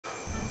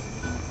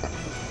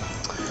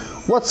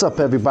What's up,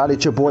 everybody?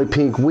 It's your boy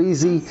Pink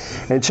Weezy,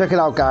 and check it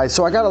out, guys.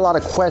 So I got a lot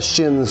of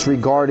questions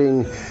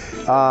regarding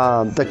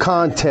the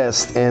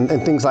contest and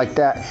things like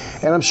that,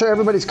 and I'm sure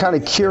everybody's kind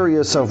of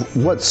curious of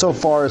what so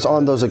far is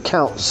on those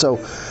accounts. So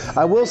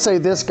I will say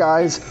this,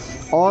 guys,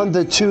 on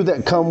the two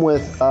that come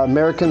with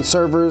American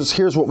servers,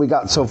 here's what we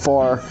got so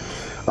far.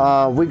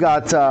 We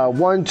got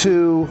 1,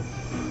 2,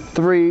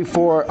 3,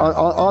 4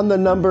 on the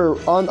number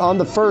on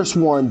the first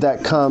one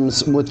that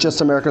comes with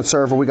just American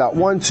server. We got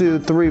 1, 2,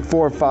 3,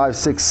 4, 5,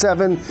 6,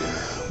 7.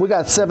 We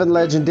got 7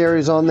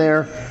 legendaries on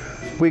there.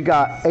 We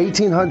got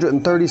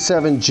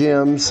 1,837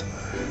 gems.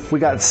 We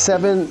got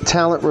 8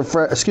 talent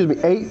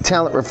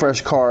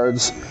refresh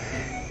cards,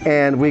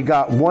 and we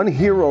got 1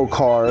 hero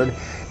card,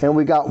 and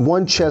we got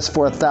 1 chest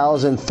for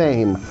 1,000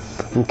 fame.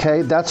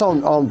 Okay, that's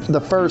on the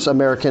first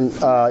American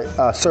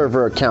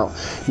server account.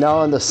 Now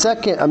on the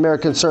second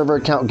American server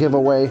account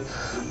giveaway,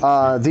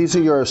 these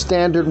are your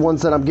standard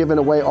ones that I'm giving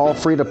away, all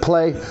free to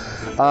play.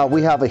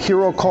 We have a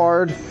hero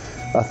card,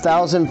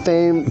 1,000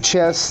 fame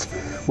chest.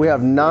 We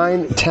have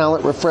 9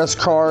 talent refresh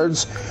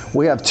cards.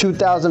 We have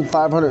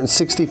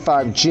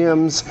 2,565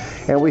 gems,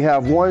 and we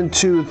have 1,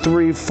 2,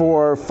 3,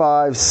 4,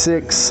 5,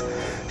 6,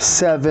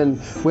 7.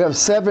 We have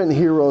 7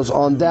 heroes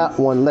on that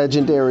one,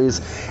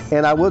 legendaries.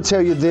 And I will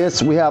tell you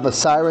this, we have a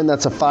Siren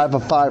that's a 5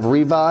 of 5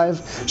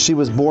 revive. She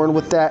was born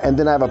with that. And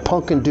then I have a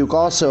Pumpkin Duke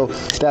also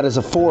that is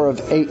a 4 of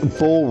 8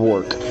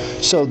 bulwark.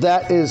 So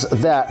that is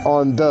that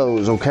on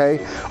those, okay?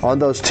 On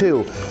those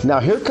two. Now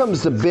here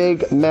comes the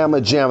big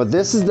Mama Jamma.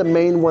 This is the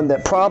main one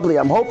that probably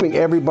I'm hoping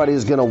everybody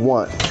is gonna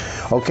want.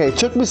 Okay, it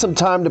took me some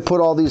time to put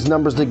all these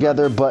numbers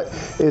together, but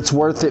it's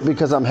worth it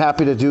because I'm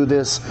happy to do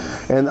this.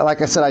 And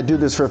like I said, I do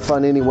this for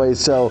fun anyway,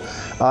 so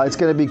it's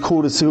going to be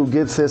cool to see who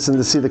gets this and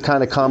to see the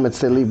kind of comments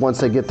they leave once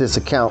they get this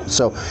account.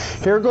 So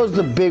here goes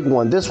the big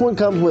one. This one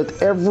comes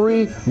with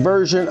every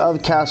version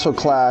of Castle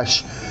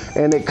Clash,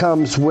 and it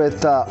comes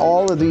with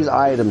all of these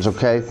items,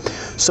 okay?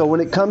 So when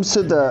it comes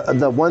to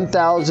the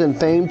 1,000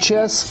 fame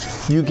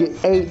chests, you get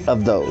 8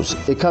 of those.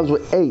 It comes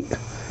with 8.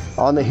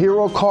 On the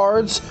hero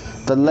cards,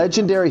 the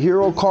legendary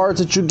hero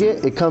cards that you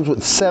get, it comes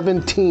with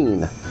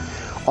 17.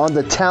 On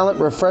the talent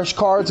refresh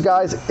cards,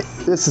 guys,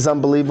 this is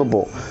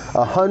unbelievable.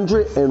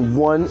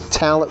 101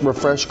 talent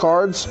refresh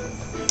cards.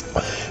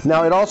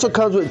 Now it also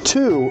comes with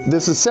 2,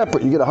 this is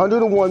separate. You get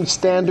 101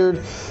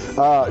 standard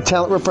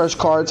talent refresh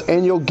cards,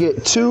 and you'll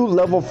get 2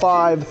 level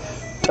 5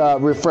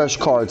 refresh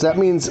cards. That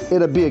means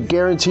it'll be a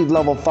guaranteed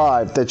level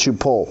 5 that you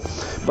pull,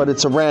 but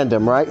it's a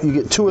random, right? You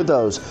get 2 of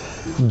those.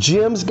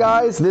 Gems,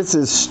 guys, this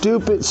is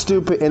stupid,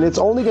 and it's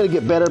only going to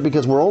get better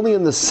because we're only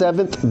in the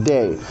 7th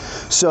day.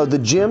 So the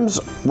gems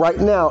right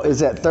now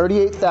is at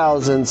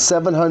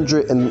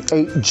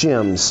 38,708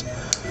 gems.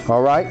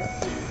 All right.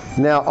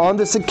 Now on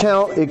this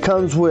account, it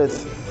comes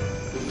with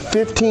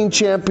 15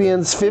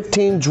 champions,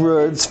 15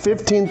 druids,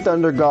 15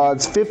 thunder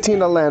gods, 15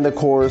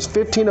 Alandacors,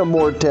 15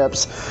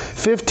 Amorteps,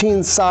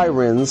 15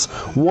 sirens,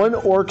 1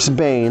 Orc's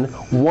Bane,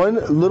 1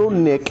 Little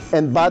Nick,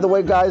 and by the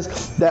way, guys,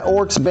 that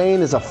Orc's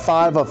Bane is a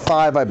 5 of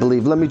 5, I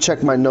believe. Let me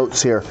check my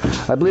notes here.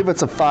 I believe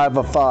it's a 5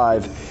 of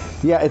 5.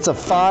 Yeah, it's a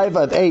 5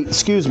 of 8,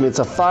 excuse me, it's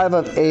a 5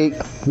 of 8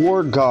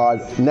 war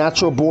god,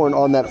 natural born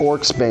on that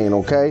Orc's Bane,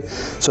 okay?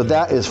 So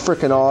that is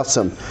freaking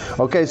awesome.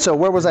 Okay, so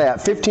where was I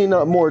at? 15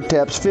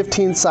 Morteps,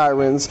 15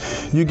 Sirens.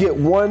 You get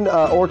 1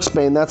 Orc's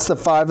Bane, that's the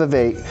 5 of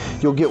 8.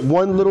 You'll get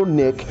 1 Little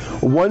Nick,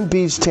 1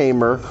 Beast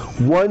Tamer,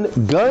 1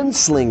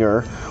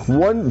 Gunslinger,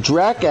 1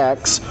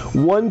 Drakax,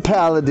 1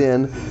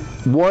 Paladin,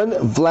 1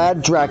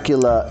 Vlad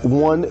Dracula,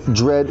 1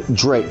 Dread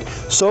Drake.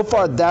 So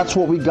far, that's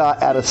what we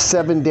got out of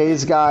 7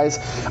 days, guys.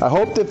 I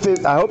hope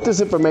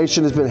this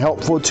information has been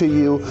helpful to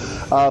you.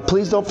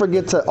 Please don't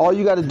forget to, all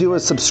you got to do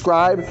is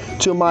subscribe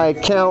to my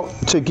account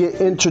to get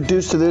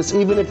introduced to this,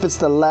 even if it's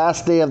the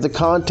last day of the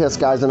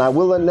contest, guys. And I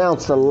will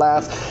announce the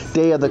last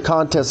day of the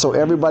contest so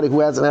everybody who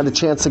hasn't had a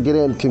chance to get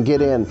in can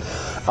get in.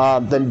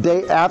 The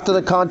day after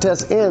the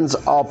contest ends,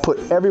 I'll put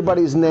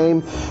everybody's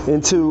name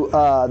into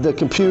the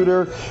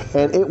computer,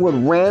 and it will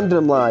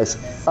randomize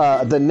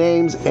the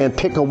names and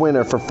pick a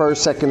winner for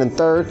first, second, and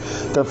third.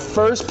 The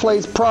first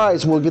place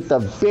prize will get the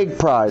big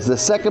prize. The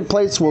second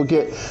place will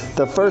get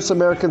the first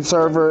American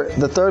server.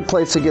 The third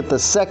place will get the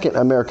second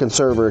American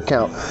server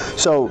account.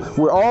 So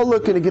we're all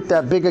looking to get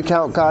that big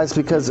account, guys,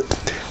 because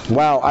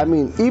wow, I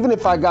mean, even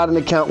if I got an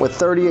account with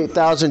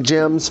 38,000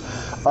 gems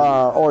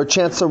or a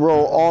chance to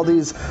roll all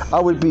these,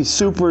 I would be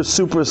super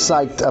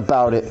psyched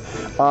about it.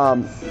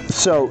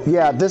 So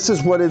yeah, this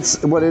is what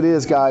it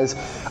is, guys.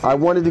 I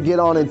wanted to get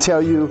on and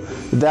tell you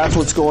that's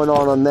what's going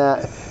on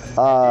that.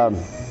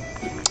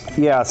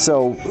 Yeah,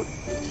 so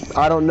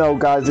I don't know,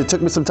 guys. It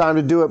took me some time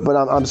to do it, but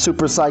I'm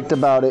super psyched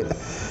about it.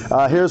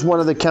 Here's one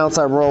of the accounts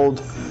I rolled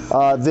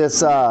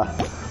this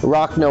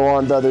Rockno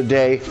on the other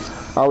day.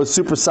 I was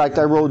super psyched.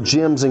 I rolled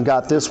gems and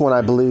got this one,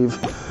 I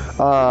believe.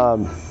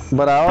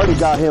 But I already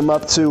got him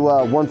up to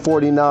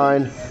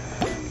 149.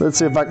 Let's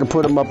see if I can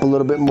put him up a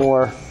little bit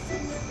more.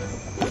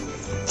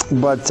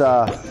 But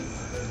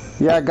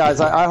yeah, guys,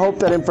 I hope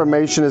that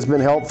information has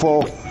been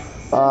helpful.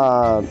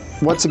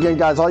 Once again,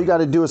 guys, all you got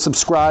to do is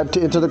subscribe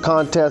to enter the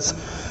contest.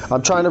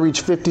 I'm trying to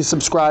reach 50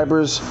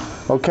 subscribers,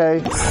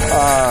 okay?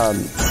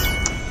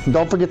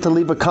 Don't forget to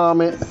leave a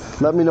comment.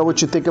 Let me know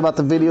what you think about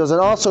the videos.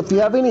 And also, if you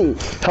have any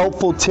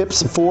helpful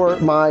tips for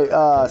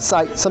my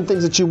site, some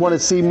things that you want to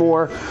see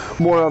more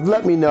of,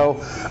 let me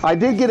know. I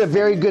did get a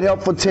very good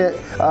helpful tip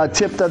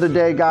the other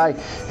day, guy.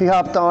 He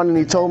hopped on and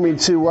he told me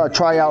to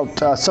try out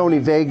Sony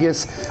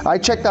Vegas. I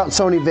checked out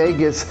Sony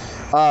Vegas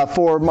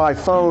for my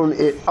phone.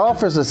 It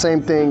offers the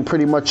same thing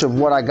pretty much of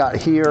what I got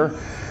here.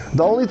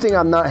 The only thing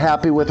I'm not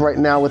happy with right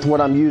now with what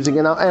I'm using,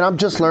 and I'm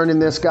just learning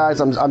this, guys.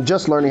 I'm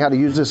just learning how to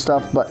use this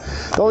stuff, but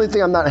the only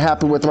thing I'm not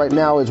happy with right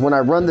now is when I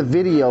run the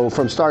video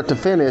from start to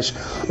finish,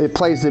 it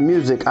plays the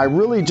music. I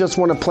really just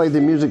want to play the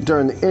music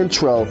during the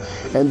intro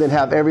and then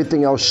have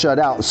everything else shut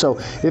out. So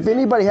if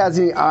anybody has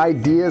any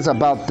ideas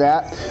about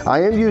that,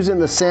 I am using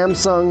the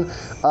Samsung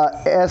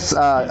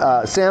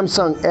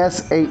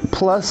S8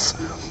 Plus.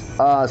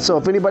 So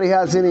if anybody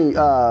has any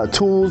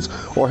tools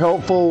or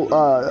helpful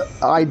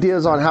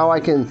ideas on how I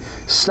can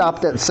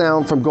stop that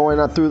sound from going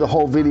on through the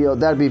whole video,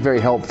 that'd be very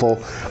helpful.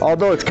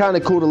 Although it's kind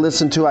of cool to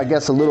listen to, I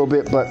guess, a little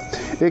bit, but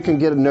it can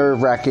get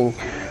nerve-wracking.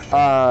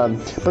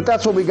 But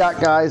that's what we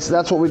got, guys.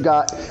 That's what we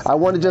got. I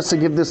wanted just to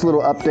give this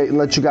little update and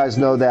let you guys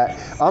know that.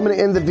 I'm going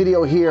to end the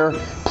video here.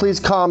 Please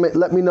comment.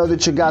 Let me know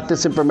that you got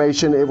this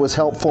information. It was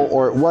helpful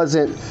or it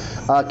wasn't.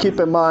 Keep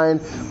in mind,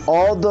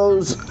 all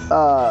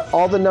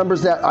the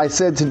numbers that I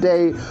said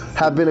today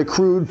have been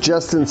accrued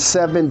just in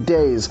 7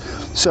 days.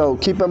 So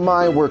keep in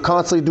mind, we're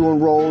constantly doing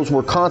rolls.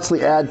 We're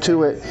constantly add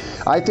to it.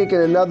 I think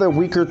in another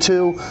week or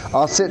two,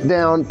 I'll sit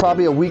down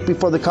probably a week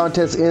before the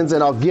contest ends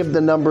and I'll give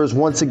the numbers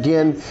once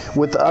again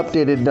with the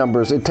updated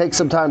numbers. It takes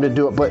some time to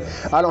do it, but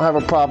I don't have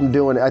a problem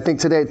doing it. I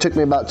think today it took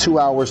me about 2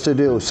 hours to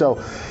do.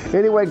 So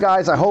anyway,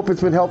 guys, I hope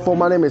it's been helpful.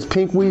 My name is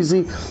Pink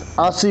Weezy.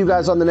 I'll see you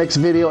guys on the next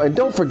video. And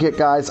don't forget,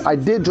 guys, I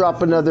did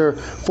drop another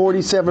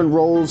 47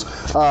 rolls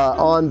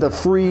on the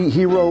free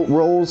hero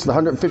rolls, the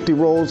 150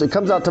 rolls. It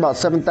comes out to about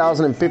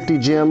 7,050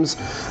 gems,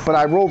 but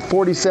I rolled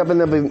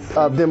 47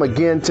 of them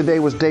again. Today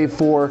was day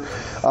 4.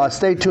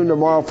 Stay tuned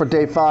tomorrow for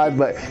day 5,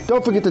 but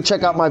don't forget to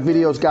check out my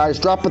videos, guys.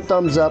 Drop a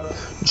thumbs up,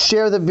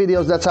 share the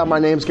videos. That's how my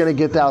name's going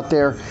to get out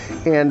there.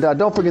 And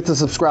don't forget to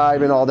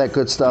subscribe and all that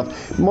good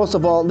stuff. Most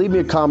of all, leave me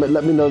a comment.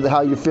 Let me know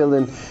how you're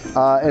feeling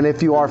and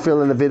if you are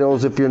feeling the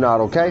videos, if you're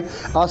not, okay?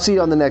 I'll see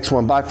you on the next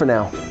one. Bye for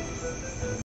now.